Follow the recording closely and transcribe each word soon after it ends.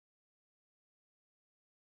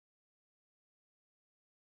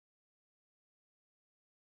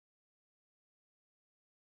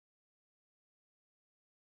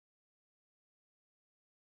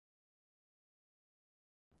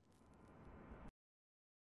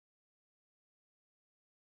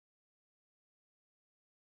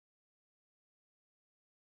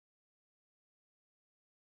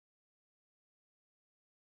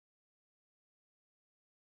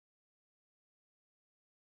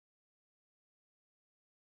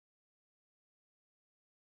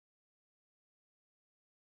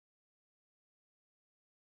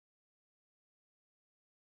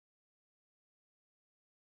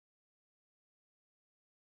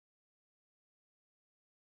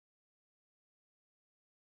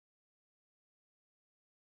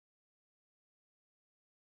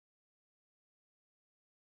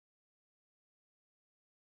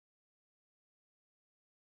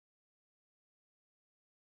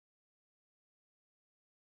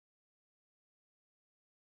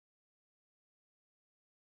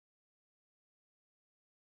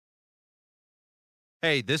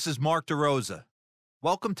Hey, this is Mark DeRosa.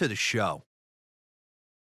 Welcome to the show.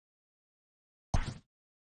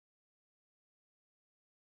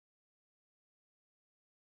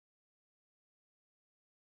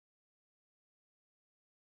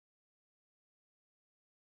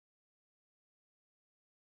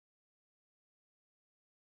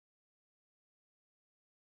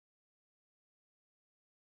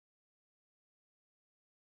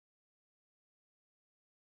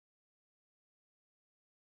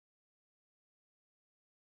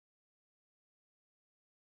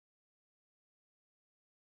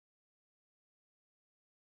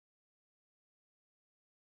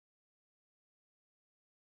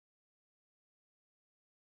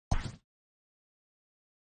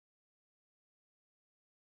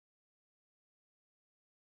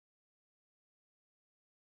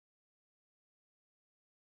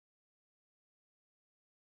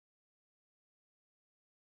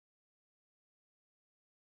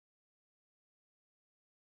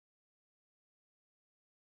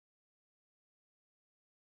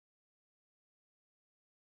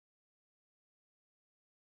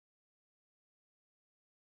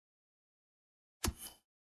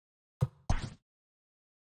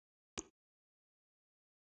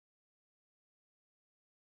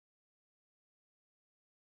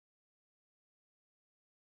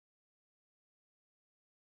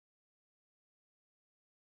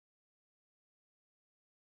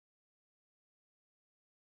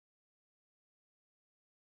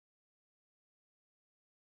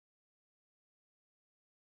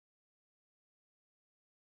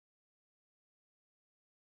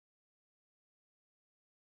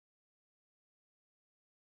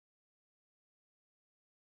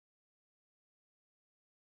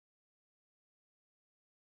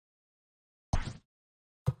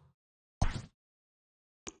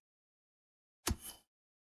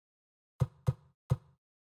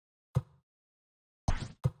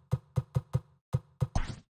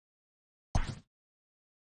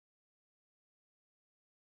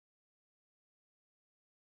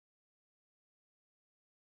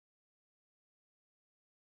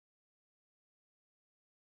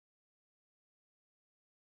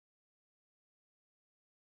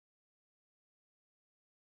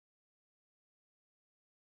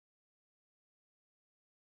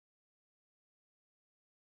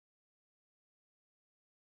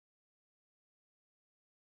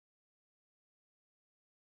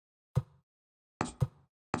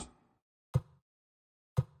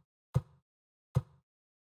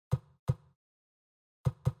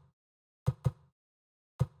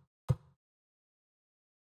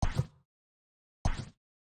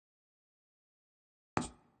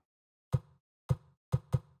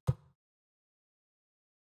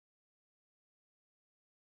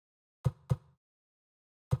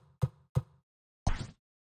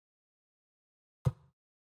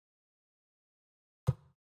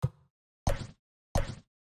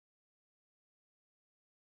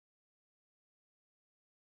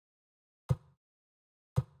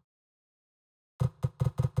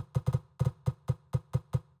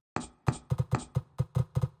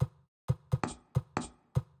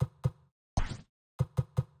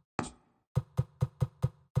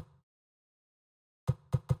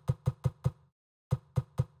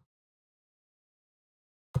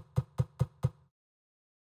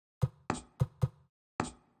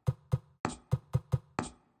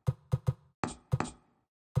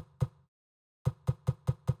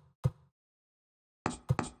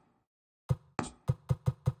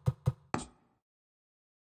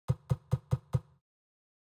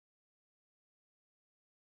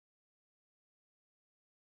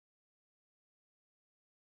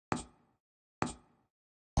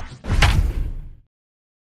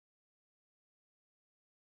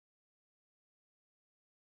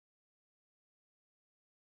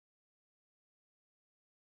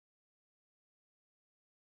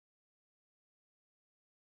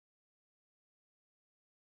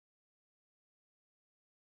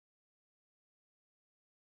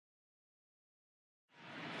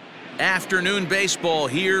 Afternoon baseball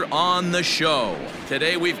here on the show.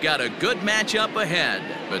 Today we've got a good matchup ahead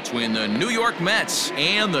between the New York Mets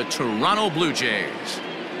and the Toronto Blue Jays.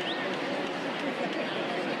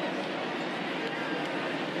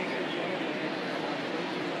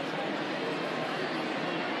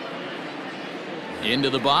 Into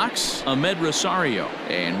the box, Ahmed Rosario,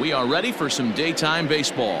 and we are ready for some daytime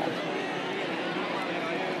baseball.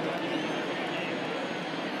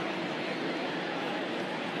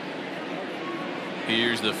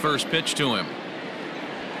 Here's the first pitch to him.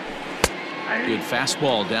 Good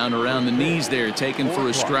fastball down around the knees there, taken for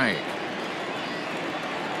a strike.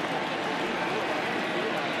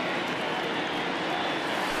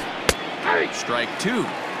 Strike two.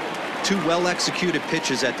 Two well-executed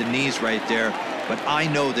pitches at the knees right there, but I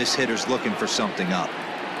know this hitter's looking for something up.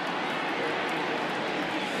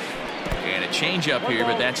 And a changeup here,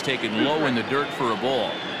 but that's taken low in the dirt for a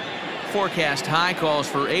ball. Forecast high calls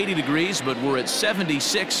for 80 degrees, but we're at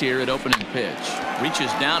 76 here at opening pitch.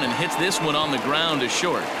 Reaches down and hits this one on the ground to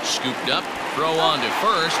short. Scooped up, throw on to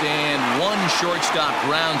first, and one shortstop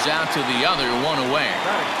grounds out to the other, one away.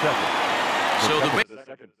 So the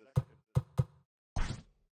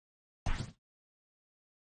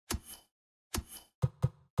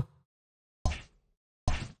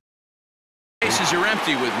bases are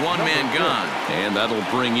empty with one man gone. And that'll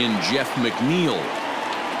bring in Jeff McNeil.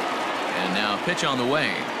 And now pitch on the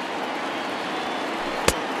way.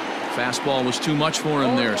 Fastball was too much for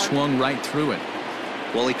him there. Swung right through it.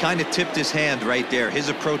 Well, he kind of tipped his hand right there. His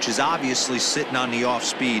approach is obviously sitting on the off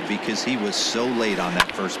speed because he was so late on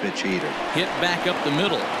that first pitch heater. Hit back up the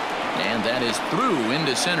middle. And that is through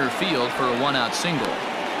into center field for a one-out single.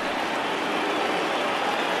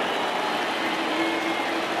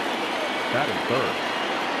 That is third.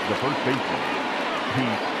 The first baseman,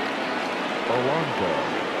 Pete Alonso.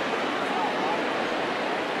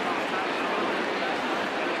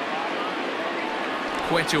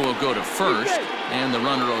 Cueto will go to first, and the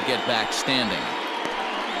runner will get back standing.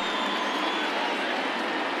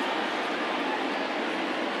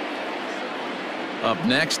 Up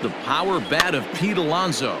next, the power bat of Pete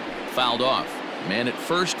Alonso. Fouled off. Man at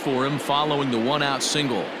first for him following the one-out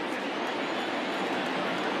single.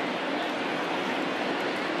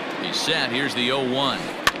 He's set. Here's the 0-1.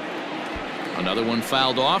 Another one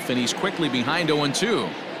fouled off, and he's quickly behind 0-2.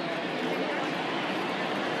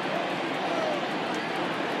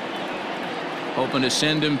 Hoping to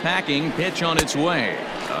send him packing. Pitch on its way.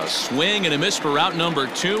 A swing and a miss for out number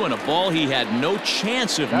 2, and a ball he had no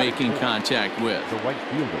chance of making contact with. The right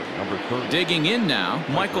fielder, number 30. Digging in now,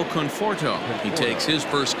 Michael Conforto. He takes his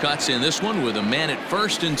first cuts in this one with a man at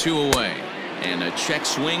first and 2 away. And a check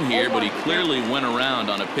swing here, but he clearly went around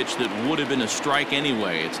on a pitch that would have been a strike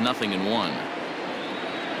anyway. It's 0-1.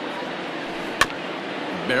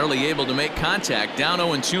 Barely able to make contact. Down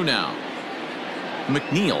 0-2 now.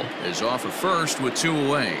 McNeil is off at first with 2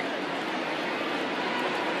 away.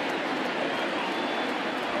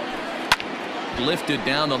 Lifted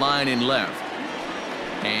down the line in left.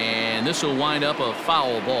 And this will wind up a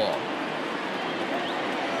foul ball.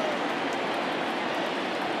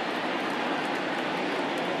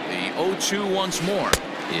 The 0-2 once more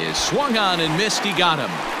is swung on and missed. He got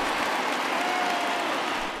him.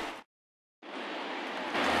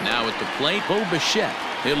 Now at the plate, Bo Bichette.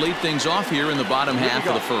 He'll lead things off here in the bottom half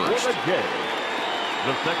of the first. The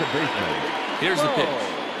second baseman. Here's the pitch.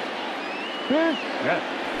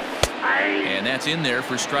 And that's in there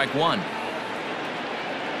for strike one.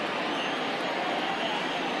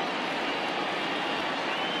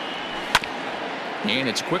 And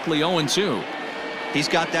it's quickly 0-2. He's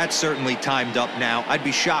got that certainly timed up now. I'd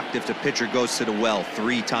be shocked if the pitcher goes to the well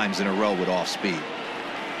 3 times in a row with off speed.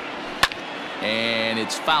 And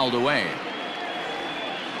it's fouled away.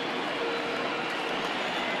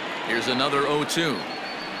 Here's another 0-2.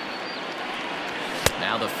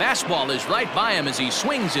 Now the fastball is right by him as he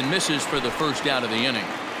swings and misses for the first out of the inning.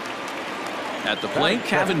 At the plate,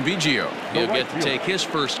 Cavan Biggio. He'll get to take his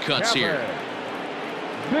first cuts here.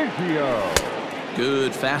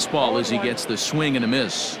 Good fastball as he gets the swing and a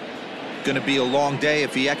miss. Going to be a long day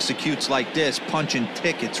if he executes like this, punching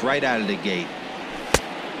tickets right out of the gate.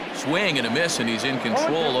 Swing and a miss, and he's in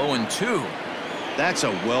control. 0-2. That's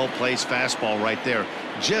a well-placed fastball right there,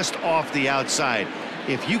 just off the outside.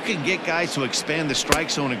 If you can get guys to expand the strike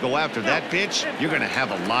zone and go after that pitch, you're going to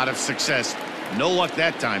have a lot of success. No luck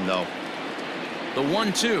that time, though. The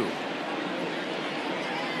 1-2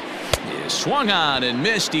 is swung on and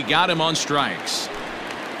missed. He got him on strikes.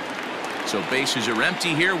 So bases are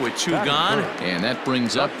empty here with 2 gone, and that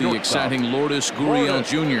brings up the exciting Lourdes Gurriel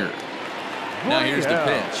Jr. Now here's the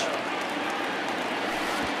pitch.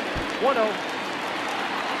 1-0.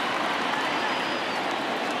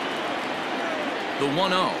 The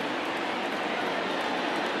 1-0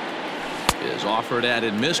 is offered at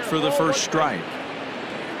and missed for the first strike.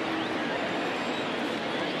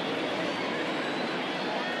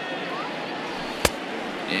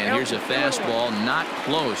 And here's a fastball, not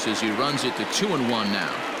close, as he runs it to 2-1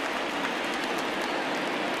 now.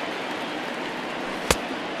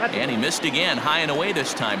 And he missed again, high and away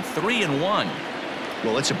this time, 3-1.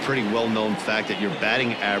 Well, it's a pretty well-known fact that your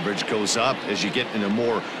batting average goes up as you get into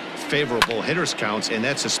more favorable hitters counts, and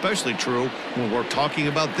that's especially true when we're talking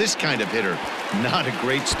about this kind of hitter. Not a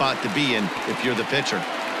great spot to be in if you're the pitcher.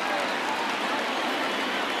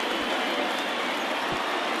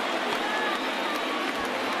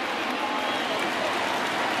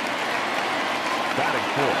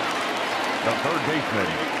 The third baseman,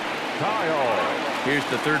 Kyle. Here's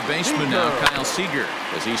the third baseman now, Kyle Seager,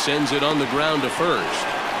 as he sends it on the ground to first.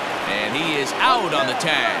 and he is out on the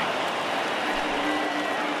tag.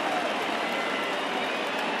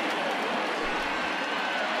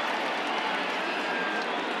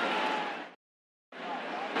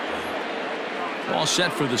 All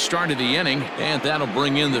set for the start of the inning, and that'll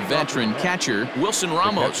bring in the veteran catcher, Wilson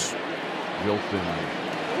Ramos. Wilson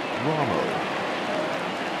Ramos.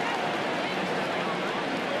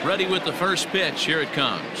 Ready with the first pitch. Here it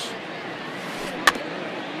comes.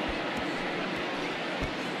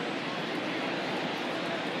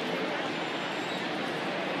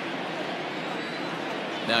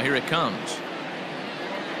 Now here it comes.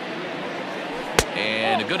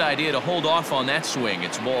 And a good idea to hold off on that swing.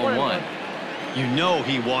 It's ball one. You know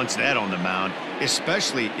he wants that on the mound,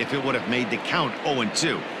 especially if it would have made the count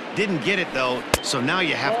 0-2. Didn't get it, though, so now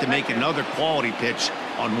you have to make another quality pitch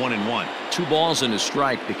on 1-1. 2 balls and a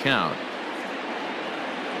strike to count.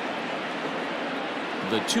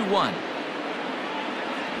 The 2-1.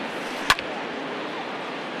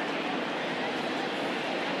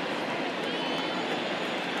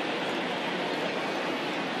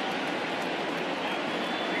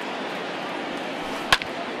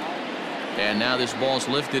 And now this ball's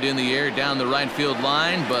lifted in the air down the right field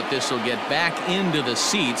line, but this will get back into the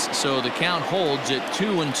seats, so the count holds at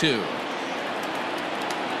 2-2.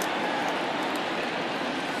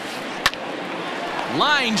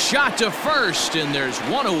 Line shot to first, and there's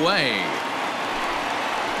one away.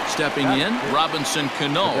 Stepping in, Robinson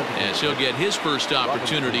Cano, as he'll get his first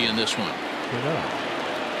opportunity in this one.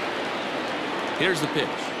 Here's the pitch.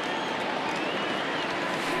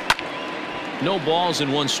 No balls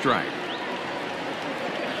and 1 strike.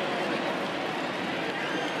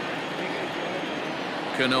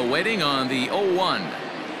 Cano waiting on the 0-1.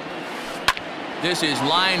 This is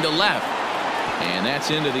line to left, and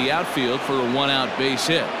that's into the outfield for a 1-out base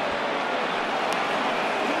hit.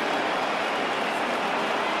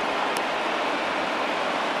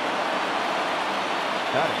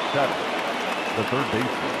 Batting seventh, the third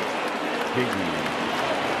baseman,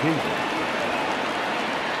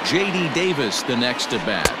 J.D. Davis, the next to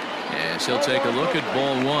bat, as he'll take a look at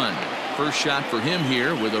ball 1. First shot for him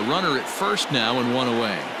here with a runner at first now and 1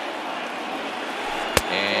 away.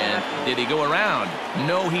 And did he go around?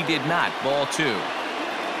 No, he did not. Ball 2.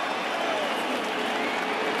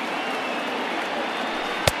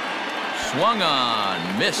 Swung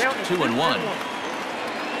on, missed. 2-1.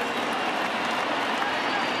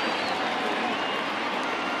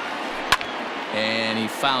 And he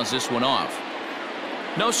fouls this one off.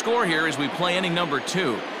 No score here as we play inning number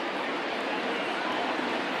 2.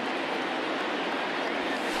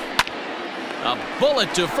 A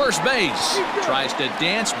bullet to first base. Tries to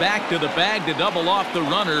dance back to the bag to double off the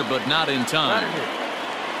runner, but not in time.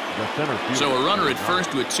 So a runner at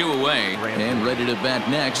first with 2 away. And ready to bat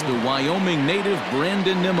next, the Wyoming native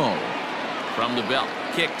Brandon Nimmo. From the belt,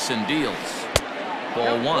 kicks and deals.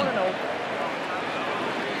 Ball 1.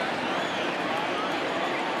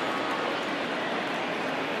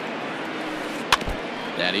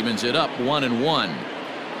 That evens it up, 1-1.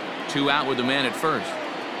 2 out with the man at first.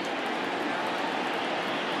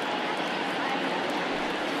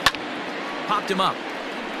 Popped him up.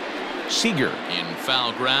 Seager in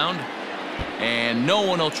foul ground, and no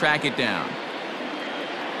one will track it down.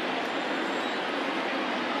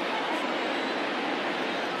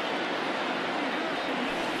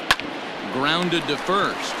 Grounded to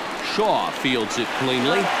first. Shaw fields it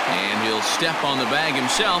cleanly, and he'll step on the bag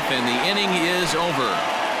himself, and the inning is over.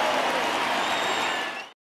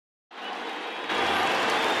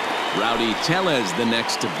 Rowdy Tellez the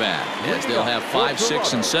next to bat, as they'll have 5,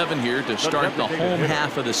 6, and 7 here to start the home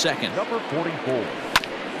half of the second. Number 44.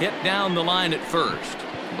 Hit down the line at first,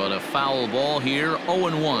 but a foul ball here,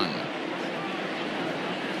 0-1.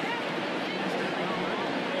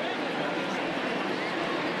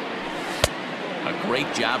 A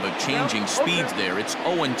great job of changing speeds there. It's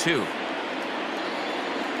 0-2.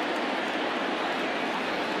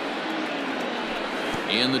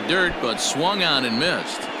 In the dirt, but swung on and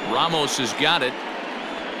missed. Ramos has got it.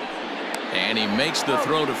 And he makes the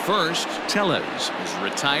throw to first. Tellez is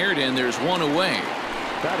retired, and there's 1 away.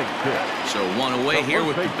 So 1 away here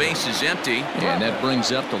with the bases empty. And that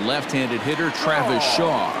brings up the left-handed hitter, Travis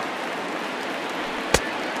Shaw.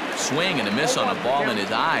 Swing and a miss on a ball in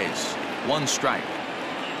his eyes. 1 strike.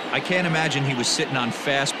 I can't imagine he was sitting on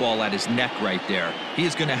fastball at his neck right there. He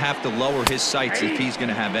is going to have to lower his sights if he's going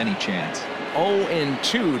to have any chance.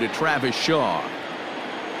 0-2 to Travis Shaw.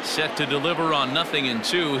 Set to deliver on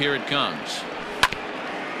 0-2. Here it comes.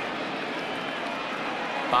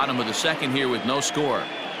 Bottom of the second here with no score.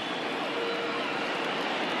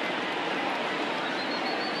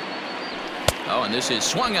 Oh, and this is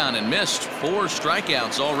swung on and missed. 4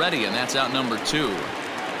 strikeouts already, and that's out number 2.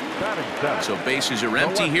 So bases are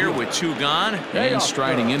empty here with 2 gone. And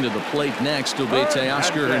striding into the plate next will be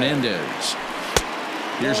Teoscar Hernandez.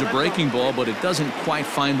 Here's a breaking ball, but it doesn't quite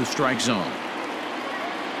find the strike zone.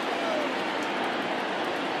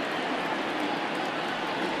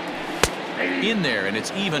 In there, and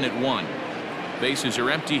it's even at 1. Bases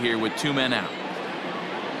are empty here with 2 men out.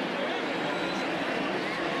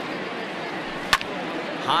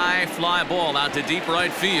 High fly ball out to deep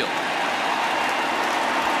right field.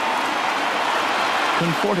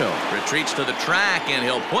 Conforto retreats to the track, and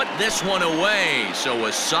he'll put this one away. So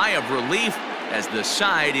a sigh of relief as the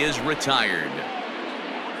side is retired.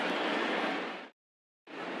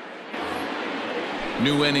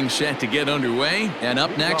 New inning set to get underway, and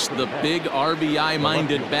up next, the big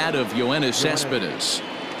RBI-minded bat of Yoenis Cespedes.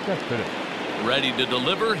 Ready to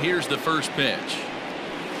deliver. Here's the first pitch.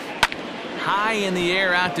 High in the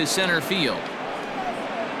air out to center field.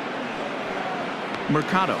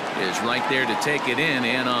 Mercado is right there to take it in,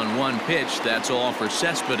 and on 1 pitch, that's all for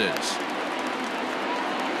Cespedes.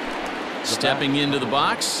 Stepping into the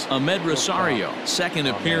box, Amed Rosario. Second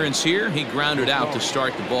appearance here. He grounded out to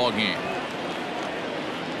start the ball game.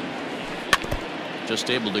 Just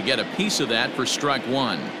able to get a piece of that for strike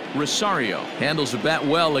 1. Rosario handles the bat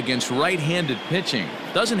well against right-handed pitching.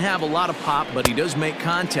 Doesn't have a lot of pop, but he does make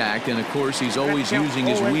contact, and of course he's always using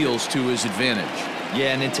his wheels to his advantage.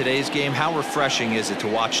 Yeah, and in today's game, how refreshing is it to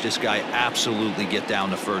watch this guy absolutely get down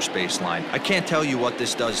the first baseline? I can't tell you what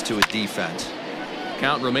this does to a defense.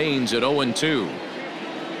 Count remains at 0-2.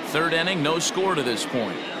 Third inning, no score to this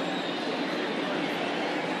point.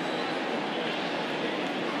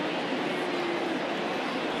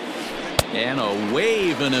 And a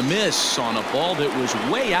wave and a miss on a ball that was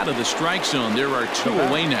way out of the strike zone. There are 2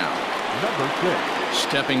 away now. Number 6.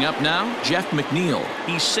 Stepping up now, Jeff McNeil.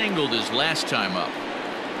 He singled his last time up.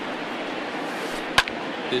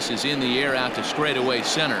 This is in the air out to straightaway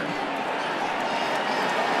center.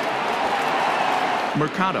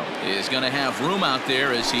 Mercado is going to have room out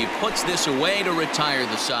there as he puts this away to retire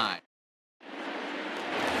the side.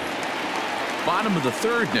 Bottom of the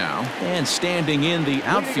third now, and standing in the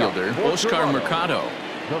outfielder, Oscar Mercado.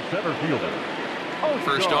 The center fielder.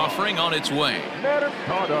 First offering on its way.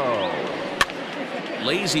 Mercado.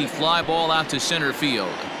 Lazy fly ball out to center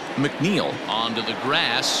field. McNeil onto the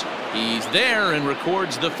grass. He's there and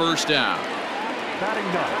records the first out.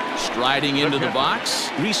 Striding into the box,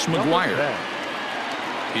 Reese McGuire.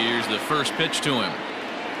 Here's the first pitch to him.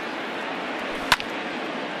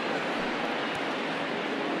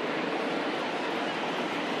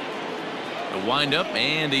 The windup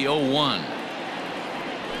and the 0-1.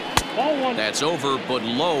 That's over, but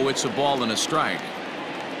low. It's a ball and a strike.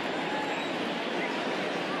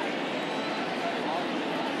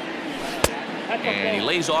 And he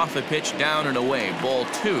lays off the pitch down and away. Ball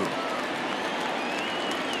 2.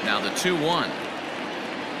 Now the 2-1.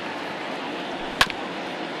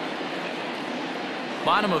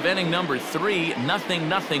 Bottom of inning number 3.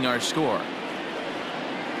 0-0 our score.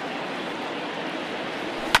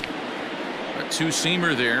 A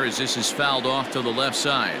 2-seamer there as this is fouled off to the left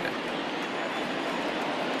side.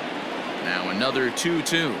 Now another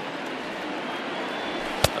 2-2.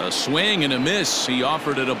 A swing and a miss. He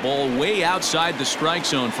offered it a ball way outside the strike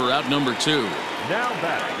zone for out number 2. Now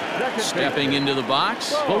back. Stepping into the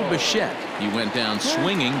box, Bo Bichette. He went down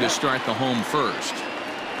swinging to start the home first.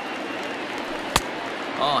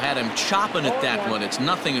 Oh, had him chopping at that one. It's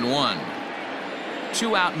 0-1.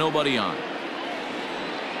 2 out, nobody on.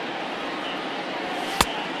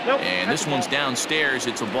 And this one's downstairs.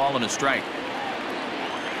 It's a ball and a strike.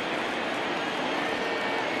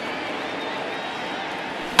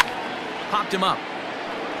 Popped him up.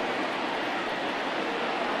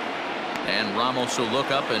 And Ramos will look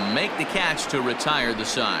up and make the catch to retire the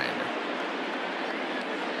side.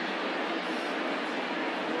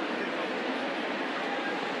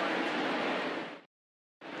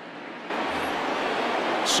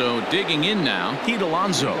 So digging in now, Pete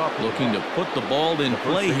Alonso looking to put the ball in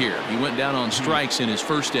play here. He went down on strikes in his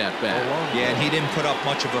first at-bat. Yeah, and he didn't put up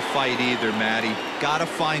much of a fight either, Matty. Got to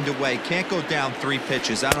find a way. Can't go down 3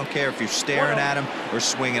 pitches. I don't care if you're staring at him or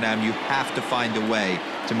swinging at him. You have to find a way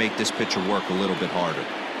to make this pitcher work a little bit harder.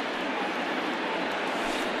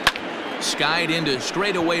 Skied into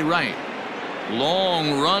straightaway right.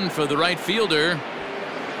 Long run for the right fielder.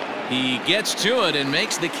 He gets to it and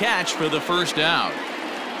makes the catch for the first out.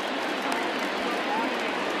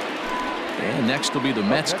 And next will be the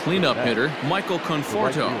Mets cleanup hitter, Michael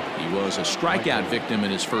Conforto. He was a strikeout victim in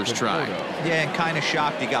his first try. Yeah, and kind of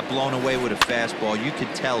shocked he got blown away with a fastball. You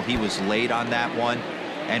could tell he was late on that one.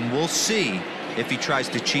 And we'll see if he tries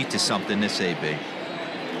to cheat to something this AB.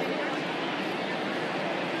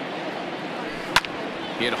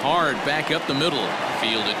 Hit hard back up the middle.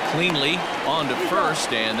 Fielded cleanly on to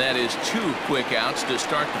first, and that is 2 quick outs to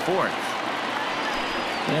start the 4th.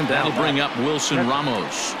 And that'll bring up Wilson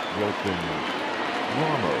Ramos. Wilson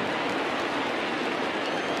Ramos.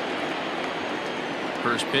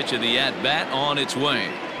 First pitch of the at-bat on its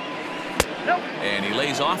way. And he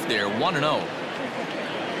lays off there, 1-0.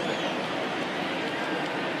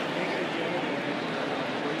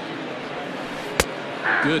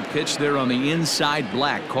 Good pitch there on the inside,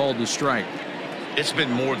 Black called the strike. It's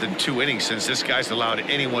been more than 2 innings since this guy's allowed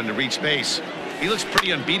anyone to reach base. He looks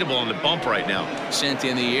pretty unbeatable on the bump right now. Sent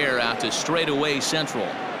in the air out to straightaway central.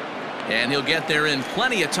 And he'll get there in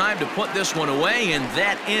plenty of time to put this one away, and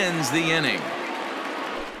that ends the inning.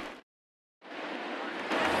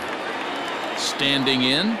 Standing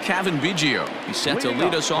in, Cavan Biggio. He's set to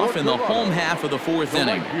lead us off in the home half of the 4th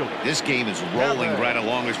inning. This game is rolling right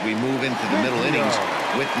along as we move into the middle innings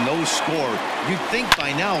with no score. You'd think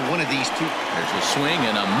by now one of these two. There's a swing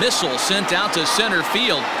and a missile sent out to center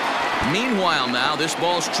field. Meanwhile now this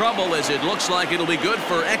ball's trouble as it looks like it'll be good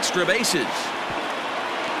for extra bases.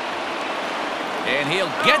 And he'll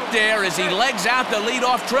get there as he legs out the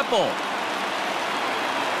leadoff triple.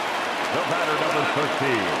 The batter, number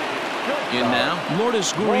 13. In now,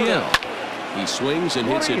 Lourdes Gurriel. He swings and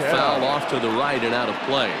hits it foul off to the right and out of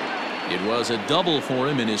play. It was a double for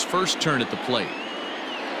him in his first turn at the plate.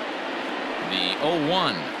 The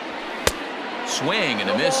 0-1. Swing and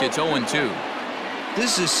a miss. It's 0-2.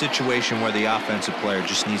 This is a situation where the offensive player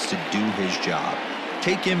just needs to do his job.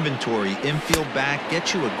 Take inventory, infield back,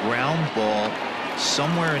 get you a ground ball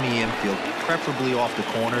somewhere in the infield, preferably off the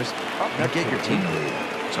corners, and get your team lead.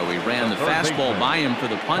 So he ran the fastball by him for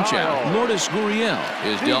the punch-out. Lourdes Gurriel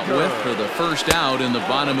is dealt with for the first out in the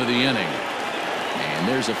bottom of the inning. And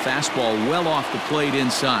there's a fastball well off the plate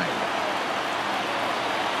inside.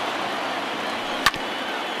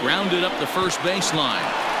 Grounded up the first baseline.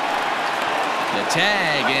 The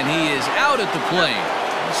tag, and he is out at the plate.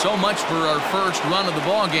 So much for our first run of the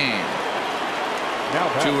ball game.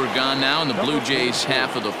 2 are gone now in the Blue Jays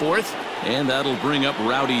half of the 4th, and that'll bring up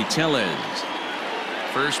Rowdy Tellez.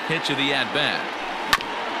 First pitch of the at-bat.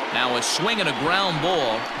 Now a swing and a ground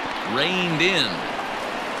ball reined in.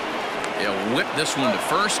 They'll whip this one to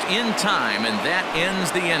first in time, and that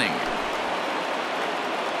ends the inning.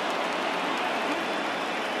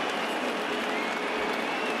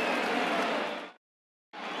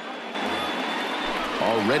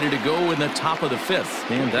 All ready to go in the top of the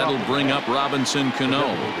 5th, and that'll bring up Robinson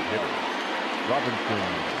Cano. Robinson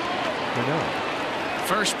Cano.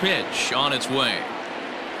 First pitch on its way.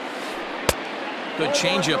 Good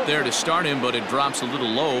changeup there to start him, but it drops a little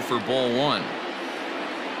low for ball 1.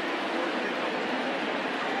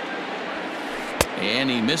 And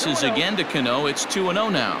he misses again to Cano. It's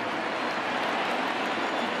 2-0 now.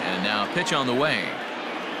 And now a pitch on the way.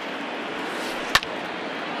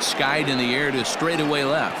 Skied in the air to straightaway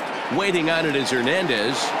left. Waiting on it is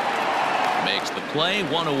Hernandez. Makes the play,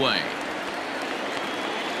 1 away.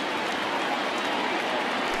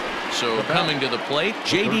 So coming to the plate,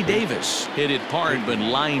 J.D. Davis hit it hard but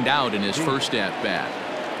lined out in his first at-bat.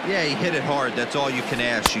 Yeah, he hit it hard. That's all you can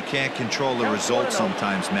ask. You can't control the result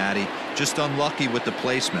sometimes, Matty. Just unlucky with the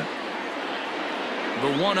placement. The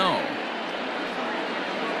 1-0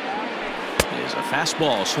 is a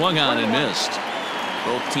fastball swung on and missed.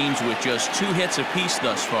 Both teams with just 2 hits apiece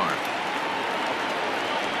thus far.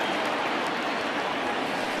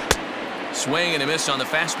 Swing and a miss on the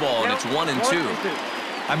fastball, and it's 1-2.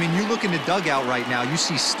 I mean, you look in the dugout right now, you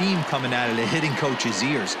see steam coming out of the hitting coach's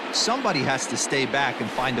ears. Somebody has to stay back and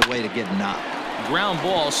find a way to get knocked. Ground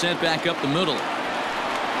ball sent back up the middle.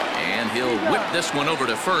 And he'll whip this one over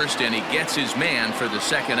to first, and he gets his man for the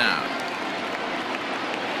second out.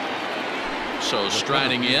 So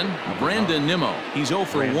striding in, Brandon Nimmo. He's 0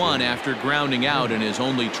 for 1 after grounding out in his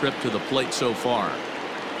only trip to the plate so far.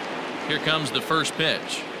 Here comes the first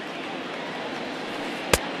pitch.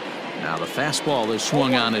 Now the fastball is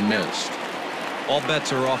swung on and missed. All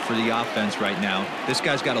bets are off for the offense right now. This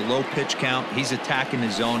guy's got a low pitch count. He's attacking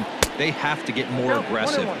his zone. They have to get more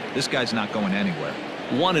aggressive. This guy's not going anywhere.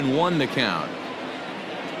 1-1 the count.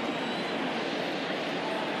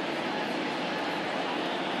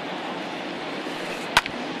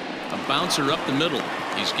 A bouncer up the middle.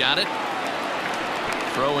 He's got it.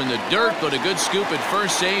 Throw in the dirt, but a good scoop at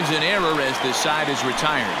first saves an error as this side is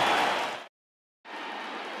retired.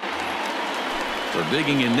 So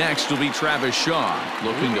digging in next will be Travis Shaw,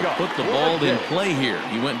 looking to put the ball in play here.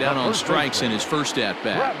 He went down on strikes in his first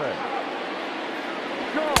at-bat.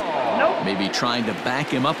 Maybe trying to back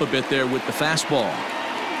him up a bit there with the fastball.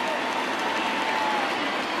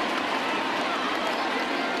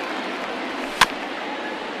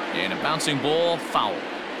 And a bouncing ball, foul.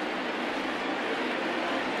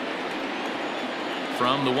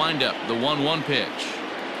 From the windup, the 1-1 pitch.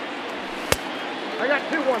 I got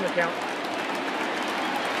 2-1 to count.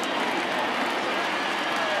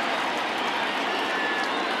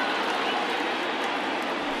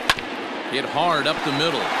 Hit hard up the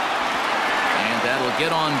middle. And that'll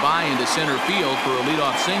get on by into center field for a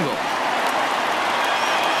leadoff single.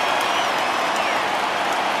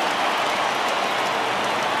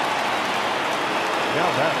 Now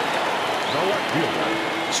batting, the left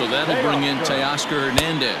fielder. So that'll bring in Teoscar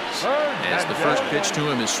Hernandez, as the first pitch to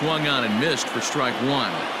him is swung on and missed for strike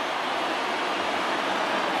one.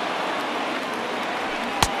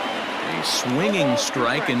 A swinging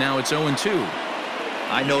strike, and now it's 0-2.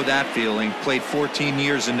 I know that feeling. Played 14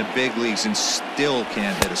 years in the big leagues and still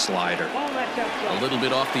can't hit a slider. A little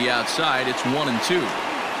bit off the outside. It's 1-2.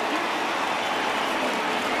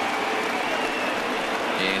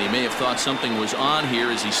 And he may have thought something was on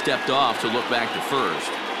here as he stepped off to look back to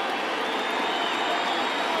first.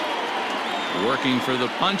 Working for the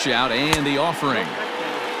punch out and the offering.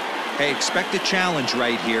 Hey, expect a challenge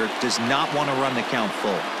right here. Does not want to run the count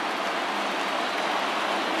full.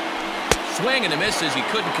 Swing and a miss as he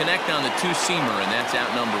couldn't connect on the two-seamer, and that's out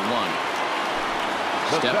number one.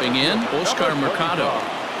 Stepping in, Oscar Mercado.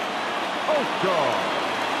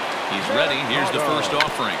 He's ready. Here's the first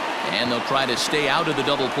offering. And they'll try to stay out of the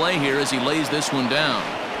double play here as he lays this one down.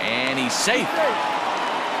 And he's safe.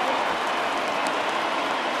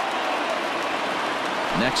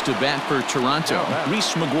 Next to bat for Toronto,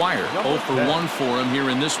 Reese McGuire. 0 for 1 for him here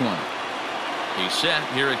in this one. He's set.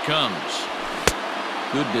 Here it comes.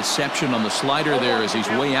 Good deception on the slider there as he's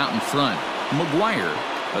way out in front. McGuire,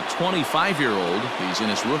 a 25-year-old. He's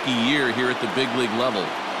in his rookie year here at the big league level.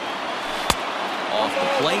 Off the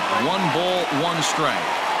plate, 1 ball, 1 strike.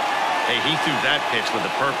 Hey, he threw that pitch with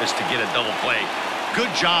a purpose to get a double play.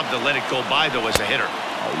 Good job to let it go by, though, as a hitter.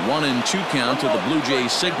 A 1-2 count to the Blue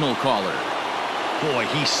Jays signal caller. Boy,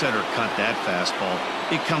 he center cut that fastball.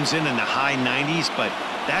 It comes in the high 90s, but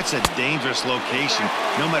that's a dangerous location,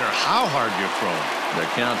 no matter how hard you're throwing. The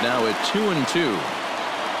count now at 2-2.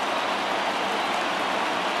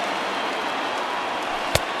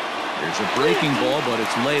 There's a breaking ball, but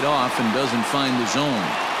it's laid off and doesn't find the zone.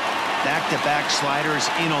 Back-to-back sliders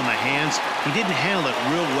in on the hands. He didn't handle it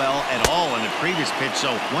real well at all in the previous pitch,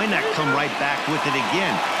 so why not come right back with it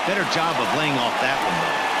again? Better job of laying off that one,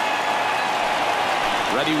 though.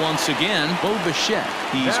 Ready once again, Bo Bichette.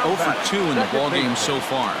 He's 0 for 2 in the ballgame so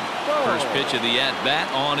far. First pitch of the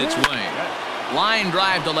at-bat on its way. Line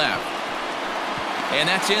drive to left. And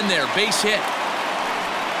that's in there. Base hit.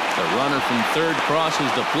 The runner from third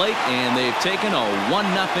crosses the plate, and they've taken a 1-0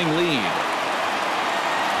 lead.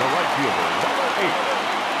 The right fielder, number 8,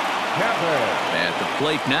 Cavan. At the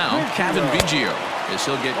plate now, Cavan Biggio. As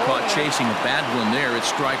he'll get caught chasing a bad one there at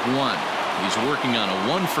strike 1. He's working on a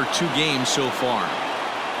 1 for 2 game so far.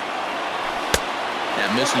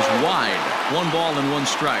 That misses wide. 1 ball and 1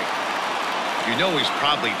 strike. You know he's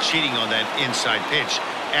probably cheating on that inside pitch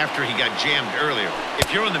after he got jammed earlier. If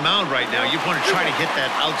you're on the mound right now, you want to try to hit that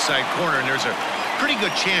outside corner, and there's a pretty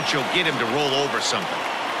good chance you'll get him to roll over something.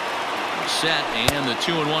 Set, and the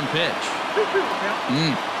 2-1 pitch.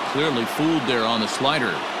 Clearly fooled there on the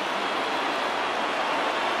slider.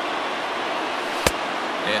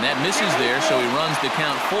 And that misses there, so he runs the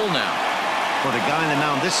count full now. For the guy on the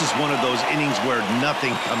mound, this is one of those innings where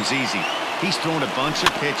nothing comes easy. He's thrown a bunch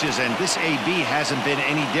of pitches, and this AB hasn't been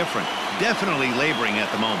any different. Definitely laboring at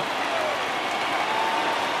the moment.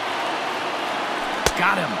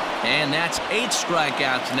 Got him. And that's 8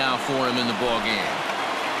 strikeouts now for him in the ballgame.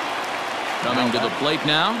 Coming to the plate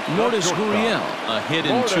now, Lourdes Gurriel. A hit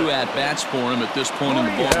in 2 at-bats for him at this point in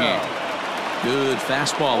the ballgame. Good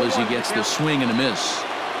fastball as he gets the swing and a miss.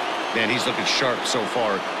 Man, he's looking sharp so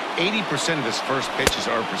far. 80% of his first pitches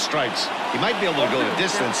are for strikes. He might be able to go the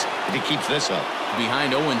distance if he keeps this up.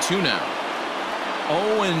 Behind 0-2 now.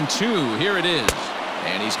 0-2, here it is.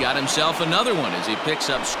 And he's got himself another one as he picks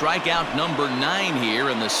up strikeout number 9 here,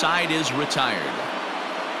 and the side is retired.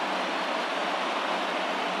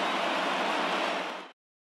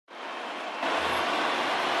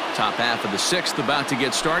 Top half of the 6th about to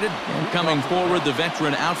get started. And coming forward, the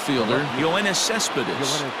veteran outfielder, Yoenis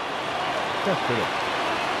Cespedes.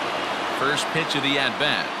 First pitch of the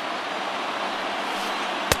at-bat.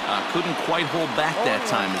 Couldn't quite hold back that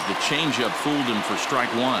time as the changeup fooled him for strike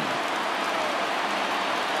one.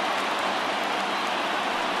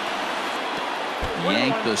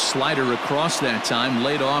 Yanked the slider across that time,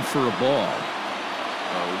 laid off for a ball.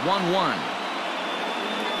 1-1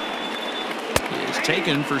 is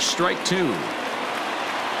taken for strike two.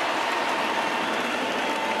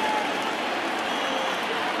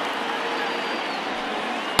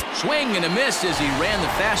 Swing and a miss as he ran the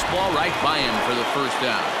fastball right by him for the first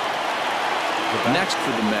out. Next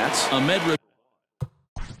for the Mets, Ahmed Rosario.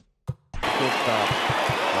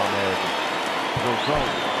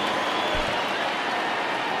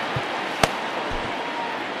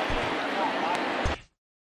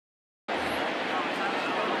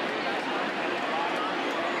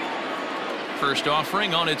 First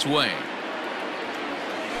offering on its way.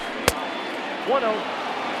 1-0.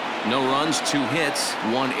 No runs, 2 hits,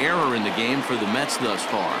 1 error in the game for the Mets thus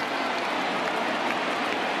far.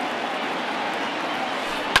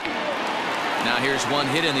 Now here's one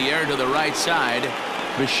hit in the air to the right side.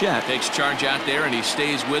 Bichette takes charge out there, and he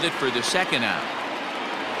stays with it for the second out.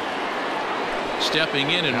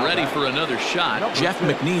 Stepping in and ready for another shot, Jeff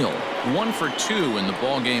McNeil. 1 for 2 in the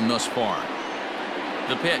ball game thus far.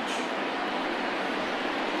 The pitch.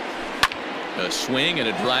 A swing and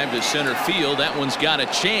a drive to center field. That one's got a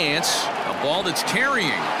chance. A ball that's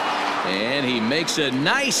carrying. And he makes a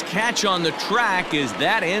nice catch on the track as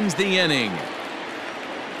that ends the inning.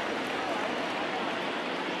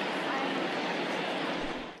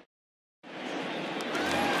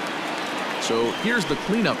 So here's the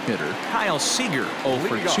cleanup hitter, Kyle Seager, 0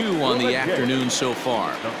 for 2 on the afternoon so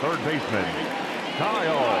far. The third baseman,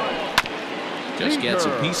 Kyle. Just gets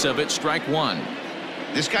a piece of it, strike one.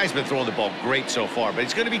 This guy's been throwing the ball great so far, but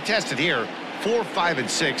he's going to be tested here. 4, 5, and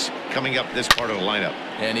 6 coming up this part of the lineup.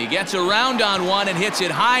 And he gets around on one and hits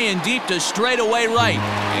it high and deep to straightaway right.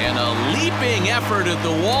 And a leaping effort at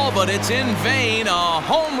the wall, but it's in vain. A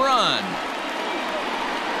home run.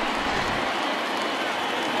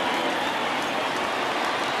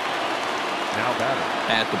 Now batter.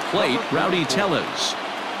 At the plate, Rowdy Tellez.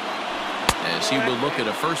 As he will look at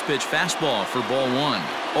a first pitch fastball for ball one.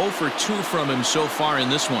 0 for 2 from him so far in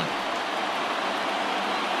this one.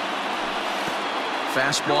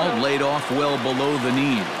 Fastball laid off well below the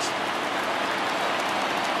knees.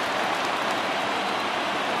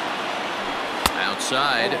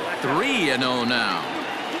 Outside, 3-0 now.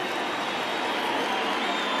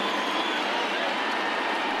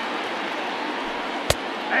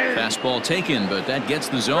 Fastball taken, but that gets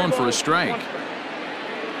the zone for a strike.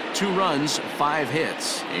 2 runs, 5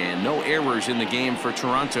 hits, and no errors in the game for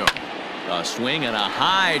Toronto. A swing and a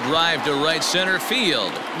high drive to right center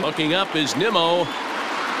field. Looking up is Nimmo.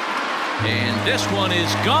 And this one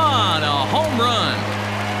is gone. A home run.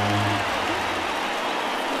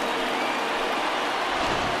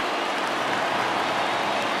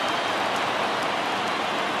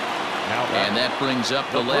 And that brings up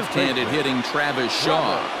the left-handed hitting Travis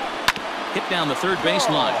Shaw. Hit down the third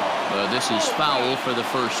baseline. This is foul for the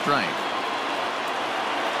first strike.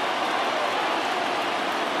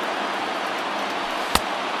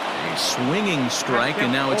 A swinging strike,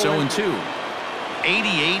 and now it's 0-2.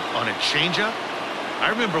 88 on a changeup? I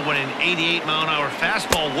remember when an 88-mile-an-hour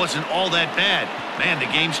fastball wasn't all that bad. Man, the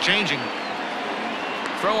game's changing.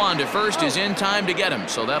 Throw on to first is in time to get him,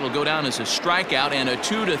 so that'll go down as a strikeout and a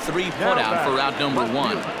 2-3 putout for out number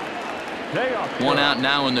 1. 1 out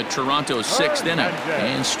now in the Toronto 6th inning.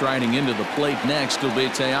 And striding into the plate next will be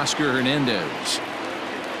Teoscar Hernandez.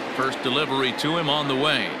 First delivery to him on the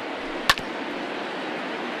way.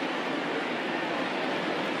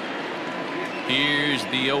 Here's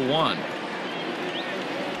the 0-1.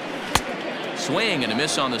 Swing and a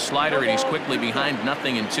miss on the slider, and he's quickly behind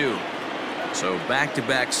 0-2. So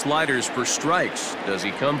back-to-back sliders for strikes. Does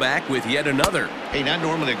he come back with yet another? Hey, not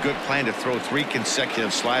normally a good plan to throw 3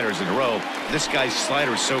 consecutive sliders in a row. This guy's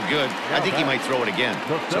slider is so good, I think he might throw it again.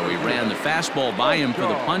 So he ran the fastball by him for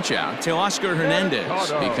the punch-out. Teoscar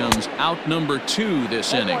Hernandez becomes out number 2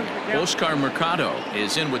 this inning. Oscar Mercado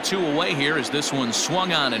is in with 2 away here as this one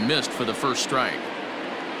swung on and missed for the first strike.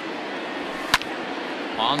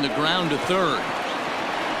 On the ground to third.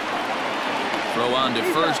 Throw on to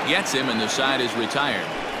first gets him, and the side is retired.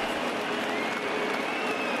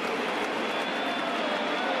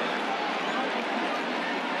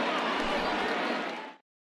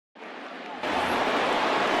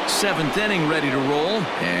 Seventh inning ready to roll,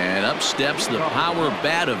 and up steps the power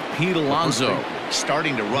bat of Pete Alonso.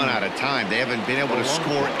 Starting to run out of time. They haven't been able to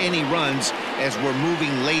score any runs as we're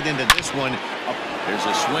moving late into this one. There's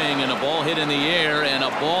a swing and a ball hit in the air, and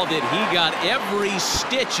a ball that he got every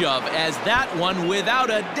stitch of, as that one, without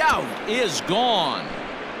a doubt, is gone.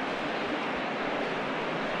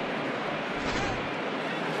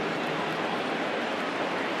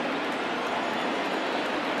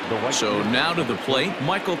 So now to the plate,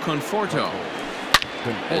 Michael Conforto,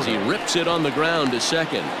 as he rips it on the ground to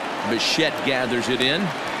second. Bichette gathers it in,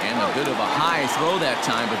 and a bit of a high throw that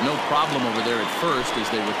time, but no problem over there at first as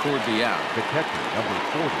they record the out. The catcher, number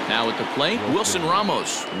 40. Now at the plate, Wilson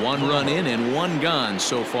Ramos. 1 run in and 1 gone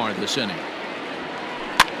so far this inning.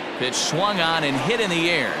 Pitch swung on and hit in the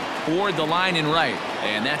air toward the line and right,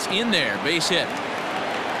 and that's in there. Base hit.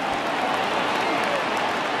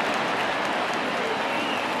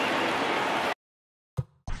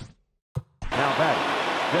 Now batting,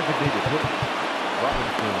 designated hitter,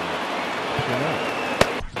 Robinson Cano.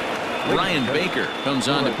 Ryan Baker comes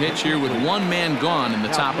on to pitch here with 1 man gone in the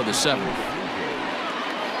top of the 7th.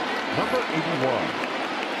 Number 81,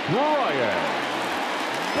 Ryan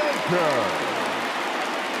Baker.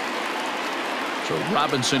 So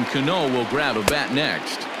Robinson Cano will grab a bat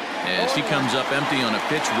next, as he comes up empty on a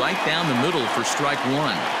pitch right down the middle for strike 1.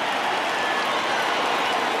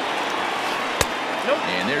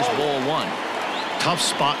 And there's ball 1. Tough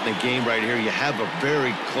spot in the game right here. You have a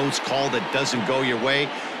very close call that doesn't go your way.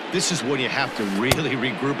 This is when you have to really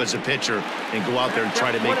regroup as a pitcher and go out there and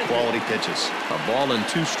try to make quality pitches. A ball and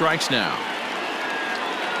 2 strikes now.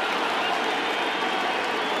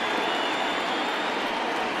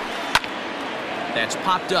 That's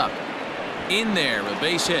popped up. In there, a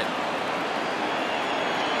base hit.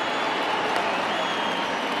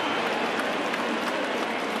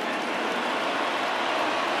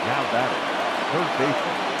 Now batting, third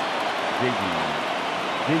baseman, J.D.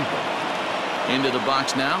 Davis. Into the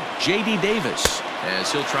box now, J.D. Davis,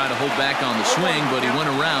 as he'll try to hold back on the swing, but he went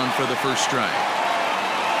around for the first strike.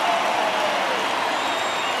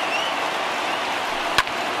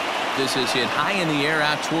 This is hit high in the air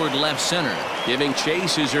out toward left center. Giving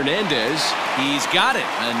chase is Hernandez. He's got it.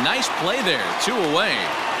 A nice play there. 2 away.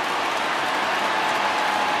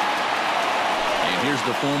 And here's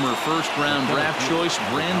the former first-round draft choice,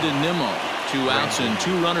 Brandon Nimmo. 2 outs and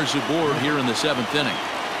 2 runners aboard here in the 7th inning.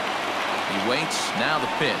 He waits. Now the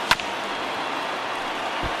pitch.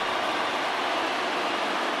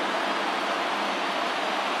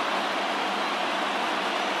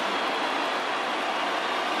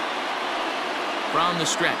 From the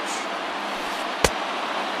stretch.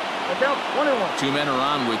 1-1. 2 men are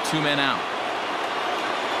on with 2 men out.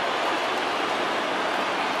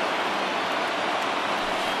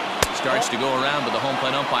 Starts to go around, but the home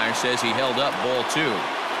plate umpire says he held up ball 2.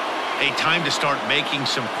 A time to start making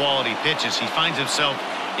some quality pitches. He finds himself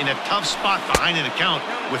in a tough spot behind an account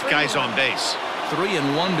with guys on base.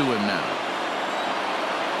 3-1 to him now.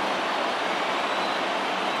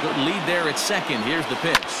 Good lead there at second. Here's the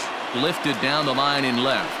pitch. Lifted down the line in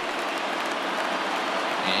left.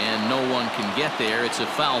 And no one can get there. It's a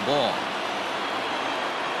foul ball.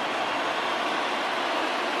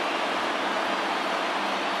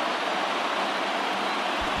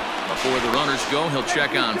 Before the runners go, he'll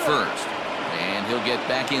check on first. And he'll get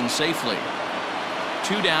back in safely.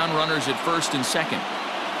 2 down, runners at first and second.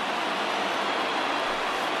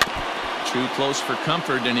 Too close for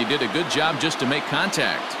comfort, and he did a good job just to make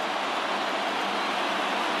contact.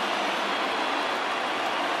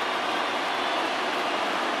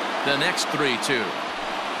 The next 3-2.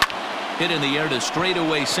 Hit in the air to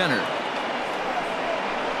straightaway center.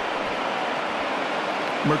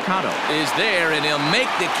 Mercado is there, and he'll make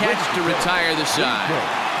the catch to retire the side.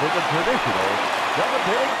 For the traditional 7th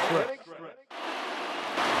inning.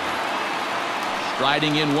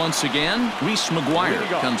 Striding in once again, Reese McGuire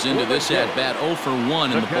comes into this at bat 0 for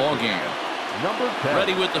 1 in the ballgame. Number 10.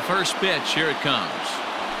 Ready with the first pitch. Here it comes.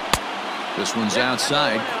 This one's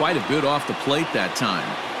outside, quite a bit off the plate that time.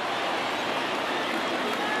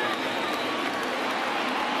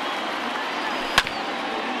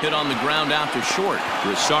 Hit on the ground out to short.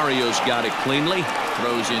 Rosario's got it cleanly.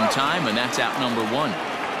 Throws in time, and that's out number 1.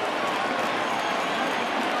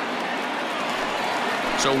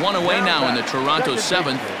 So 1 away now in the Toronto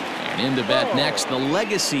 7th. And in to bat next, the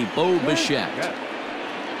legacy Bo Bichette.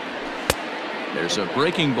 There's a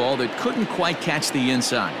breaking ball that couldn't quite catch the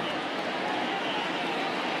inside.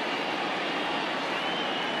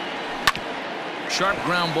 Sharp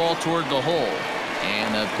ground ball toward the hole.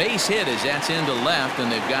 And a base hit as that's into left,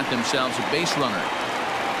 and they've got themselves a base runner.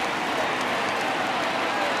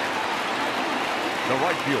 The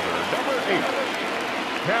right fielder, number 8,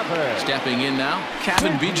 Kevin. Stepping in now,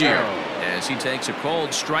 Kevin Biggio. as he takes a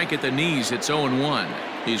cold strike at the knees. It's 0-1.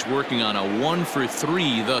 He's working on a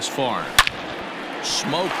 1-for-3 thus far.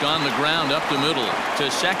 Smoked on the ground up the middle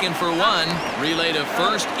to second for one. Relay to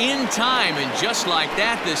first in time, and just like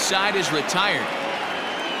that, the side is retired.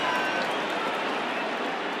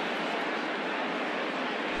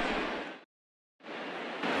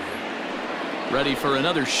 Ready for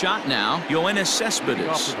another shot now. Yoenis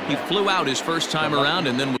Cespedes. He flew out his first time around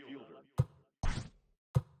and then.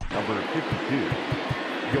 Number 52,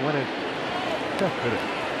 Yoenis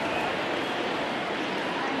Cespedes.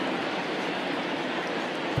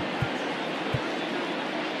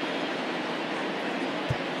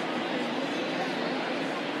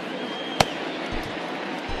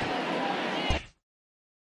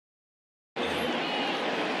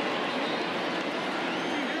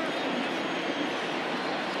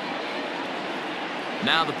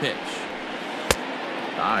 Now the pitch.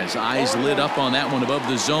 His eyes lit up on that one above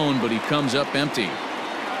the zone, but he comes up empty.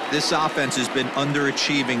 This offense has been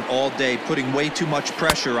underachieving all day, putting way too much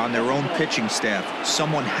pressure on their own pitching staff.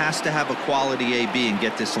 Someone has to have a quality AB and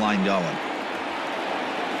get this line going.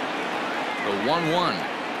 The 1-1.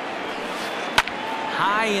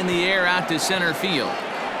 High in the air out to center field.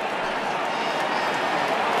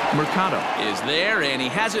 Mercado is there, and he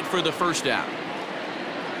has it for the first out.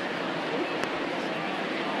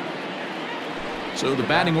 So the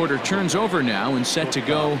batting order turns over now, and set to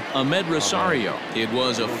go Amed Rosario. It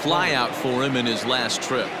was a flyout for him in his last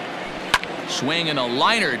trip. Swinging a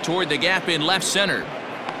liner toward the gap in left center.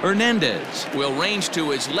 Hernandez will range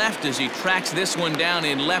to his left as he tracks this one down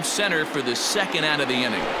in left center for the second out of the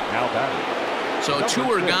inning. Now batting. So two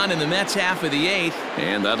are gone in the Mets half of the eighth,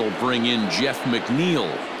 and that'll bring in Jeff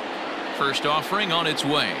McNeil. First offering on its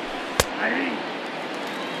way.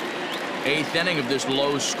 Eighth inning of this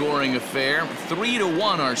low-scoring affair.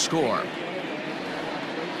 3-1 our score.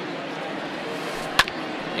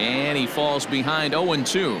 And he falls behind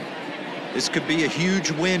 0-2. This could be a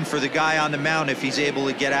huge win for the guy on the mound if he's able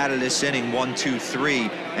to get out of this inning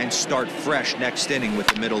 1-2-3 and start fresh next inning with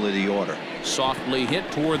the middle of the order. Softly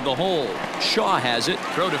hit toward the hole. Shaw has it.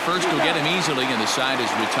 Throw to first will get him easily, and the side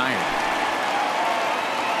is retired.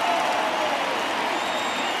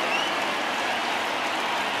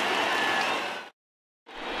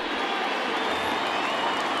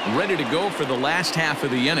 Ready to go for the last half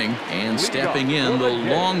of the inning, and stepping in the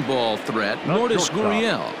long ball threat, Lourdes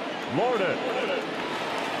Gurriel.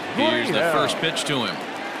 Here's the first pitch to him.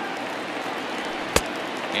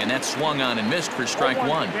 And that's swung on and missed for strike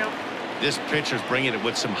one. This pitcher's bringing it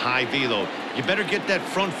with some high velo. You better get that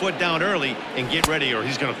front foot down early and get ready, or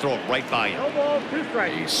he's going to throw it right by you.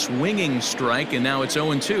 A swinging strike, and now it's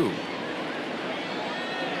 0-2.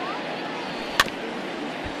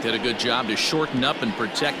 Did a good job to shorten up and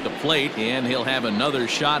protect the plate, and he'll have another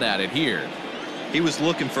shot at it here. He was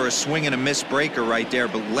looking for a swing and a miss breaker right there,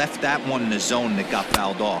 but left that one in the zone that got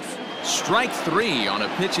fouled off. Strike three on a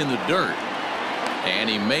pitch in the dirt. And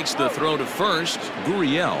he makes the throw to first.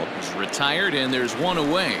 Gurriel is retired, and there's one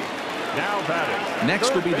away. Now batting.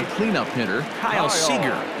 Next will be the cleanup hitter, Kyle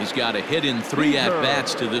Seager. He's got a hit in 3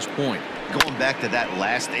 at-bats to this point. Going back to that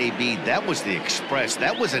last AB, that was the express.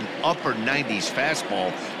 That was an upper 90s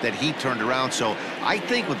fastball that he turned around. So I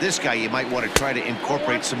think with this guy, you might want to try to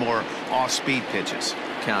incorporate some more off-speed pitches.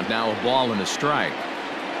 Count now, a ball and a strike.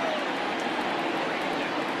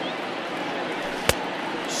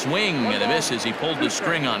 Swing and a miss as he pulled the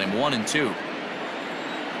string on him. 1-2.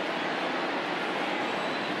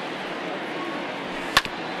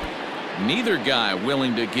 Neither guy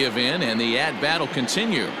willing to give in, and the at-bat will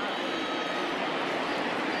continue.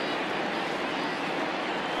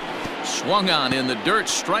 Swung on in the dirt,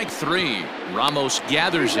 strike three. Ramos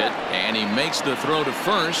gathers it, and he makes the throw to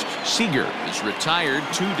first. Seager is retired,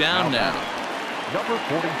 2 down now. Number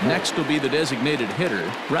 44. Next will be the designated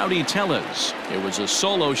hitter, Rowdy Tellez. It was a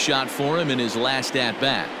solo shot for him in his last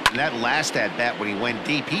at-bat. And that last at-bat when he went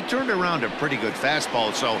deep, he turned around a pretty good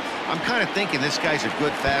fastball. So I'm kind of thinking this guy's a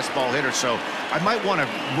good fastball hitter. So I might want to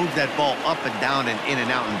move that ball up and down and in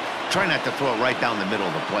and out and try not to throw it right down the middle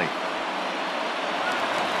of the plate.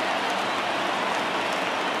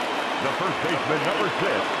 The first baseman, number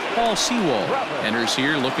 6. Paul Sewald enters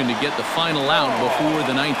here looking to get the final out before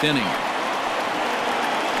the 9th inning.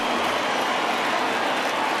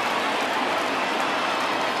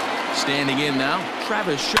 Standing in now,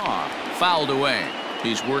 Travis Shaw, fouled away.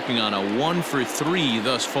 He's working on a 1-for-3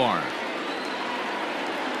 thus far.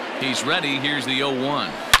 He's ready. Here's the 0-1.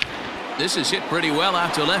 This is hit pretty well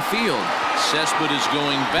out to left field. Cespedes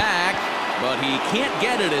going back, but he can't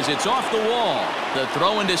get it as it's off the wall. The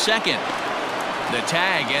throw into second. The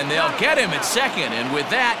tag, and they'll get him at second. And with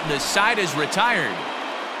that, the side is retired.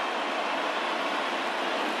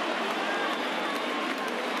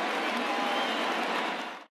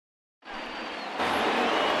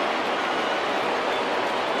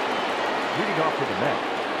 Leading off to the net,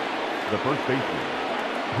 the first baseman,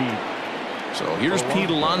 Pete. So here's Pete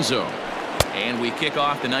Alonso. And we kick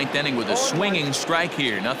off the ninth inning with a swinging strike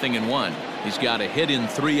here. 0-1. He's got a hit in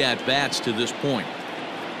 3 at-bats to this point.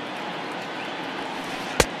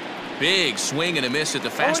 Big swing and a miss at the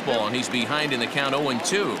fastball, and he's behind in the count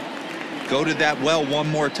 0-2. Go to that well one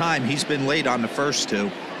more time. He's been late on the first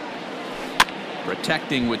 2.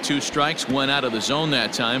 Protecting with 2 strikes, went out of the zone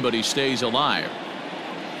that time, but he stays alive.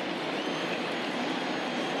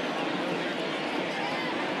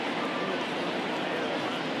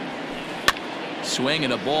 Swing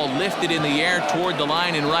and a ball lifted in the air toward the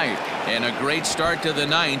line and right. And a great start to the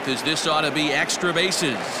ninth, as this ought to be extra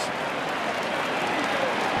bases.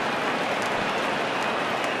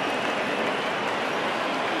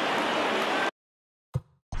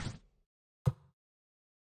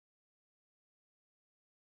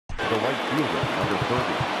 The right fielder, number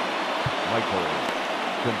 30, Michael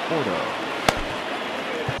Conforto.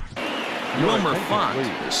 Wilmer Font,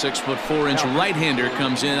 the 6'4" right-hander,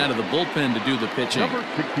 comes in out of the bullpen to do the pitching. Number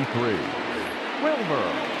 63, Wilmer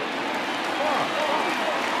Font.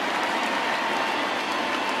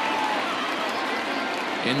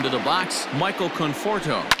 Into the box, Michael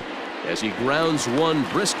Conforto, as he grounds one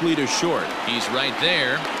briskly to short. He's right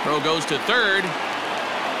there. Throw goes to third.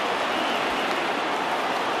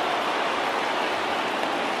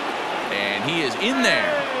 And he is in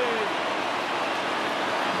there.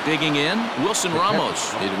 Digging in, Wilson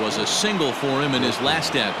Ramos. It was a single for him in his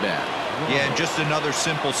last at-bat. Yeah, and just another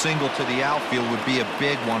simple single to the outfield would be a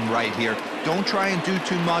big one right here. Don't try and do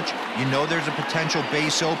too much. You know there's a potential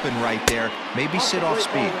base open right there. Maybe sit off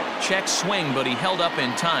speed. Check swing, but he held up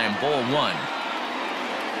in time. Ball 1.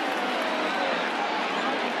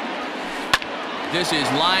 This is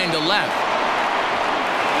line to left.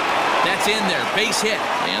 That's in there. Base hit.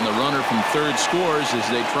 And the runner from third scores as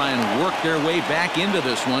they try and work their way back into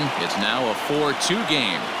this one. It's now a 4-2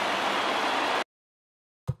 game.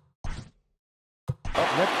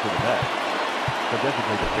 Up next to the net, the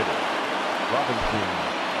designated hitter, Robinson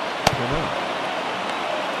Cano.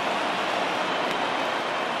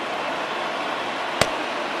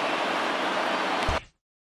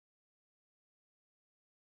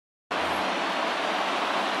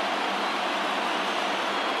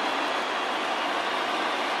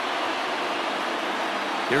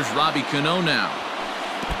 Here's Robbie Cano now.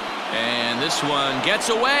 And this one gets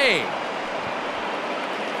away.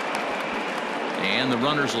 And the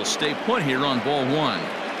runners will stay put here on ball 1.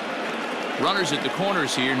 Runners at the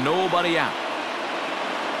corners here, nobody out.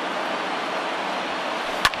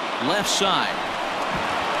 Left side.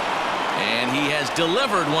 And he has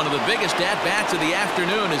delivered one of the biggest at-bats of the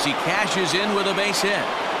afternoon as he cashes in with a base hit.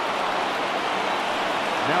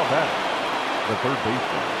 Now batting, the third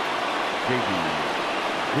baseman, J.D.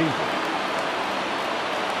 Davis.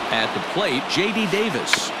 At the plate, J.D.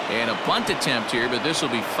 Davis. And a bunt attempt here, but this will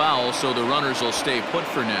be foul, so the runners will stay put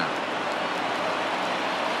for now.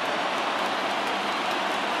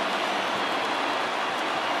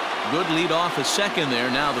 Good lead off a second there.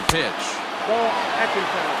 Now the pitch. Ball,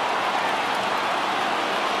 Atkinson.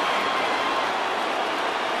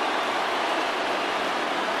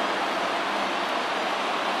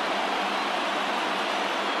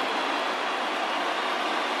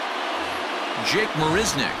 Jake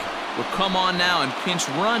Marisnick will come on now and pinch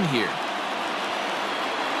run here.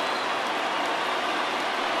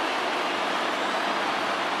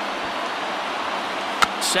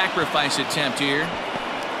 Sacrifice attempt here.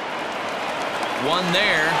 One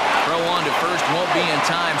there. Throw on to first won't be in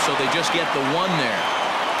time, so they just get the one there.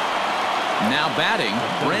 Now batting,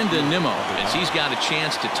 Brandon Nimmo, as he's got a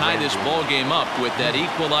chance to tie this ball game up with that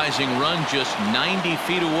equalizing run just 90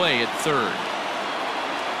 feet away at third.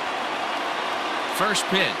 First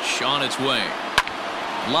pitch on its way.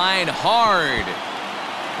 Line hard,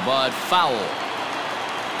 but foul.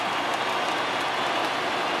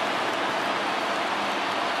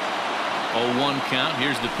 0-1 count.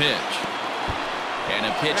 Here's the pitch. And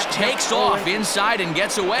a pitch takes off inside and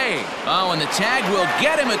gets away. Oh, and the tag will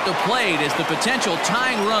get him at the plate as the potential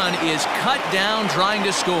tying run is cut down trying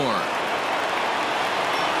to score.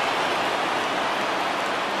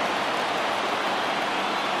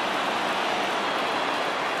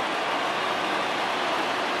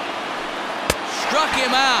 struck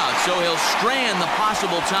him out, so he'll strand the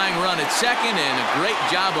possible tying run at second, and a great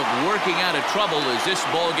job of working out of trouble as this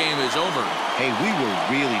ball game is over. Hey, we were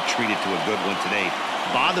really treated to a good one today.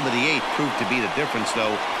 Bottom of the 8th proved to be the difference,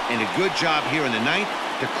 though, and a good job here in the 9th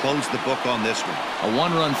to close the book on this one. A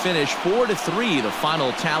one-run finish, 4-3, the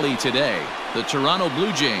final tally today. The Toronto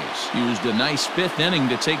Blue Jays used a nice 5th inning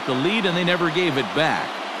to take the lead, and they never gave it back.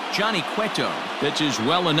 Johnny Cueto pitches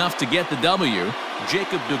well enough to get the W.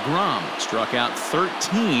 Jacob deGrom struck out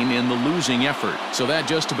 13 in the losing effort. So that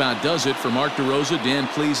just about does it for Mark DeRosa, Dan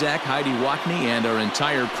Plesac, Heidi Watney, and our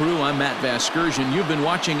entire crew. I'm Matt Vasgersian. You've been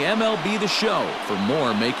watching MLB The Show. For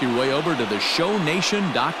more, make your way over to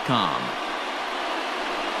theshownation.com.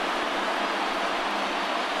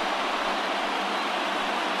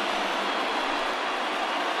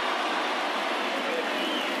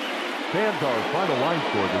 Fans, our final line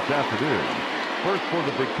score this afternoon. First for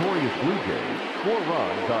the victorious Blue Jays, 4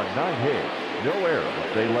 runs on 9 hits, no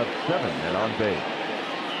errors. They left 7 men on base.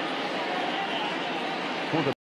 For the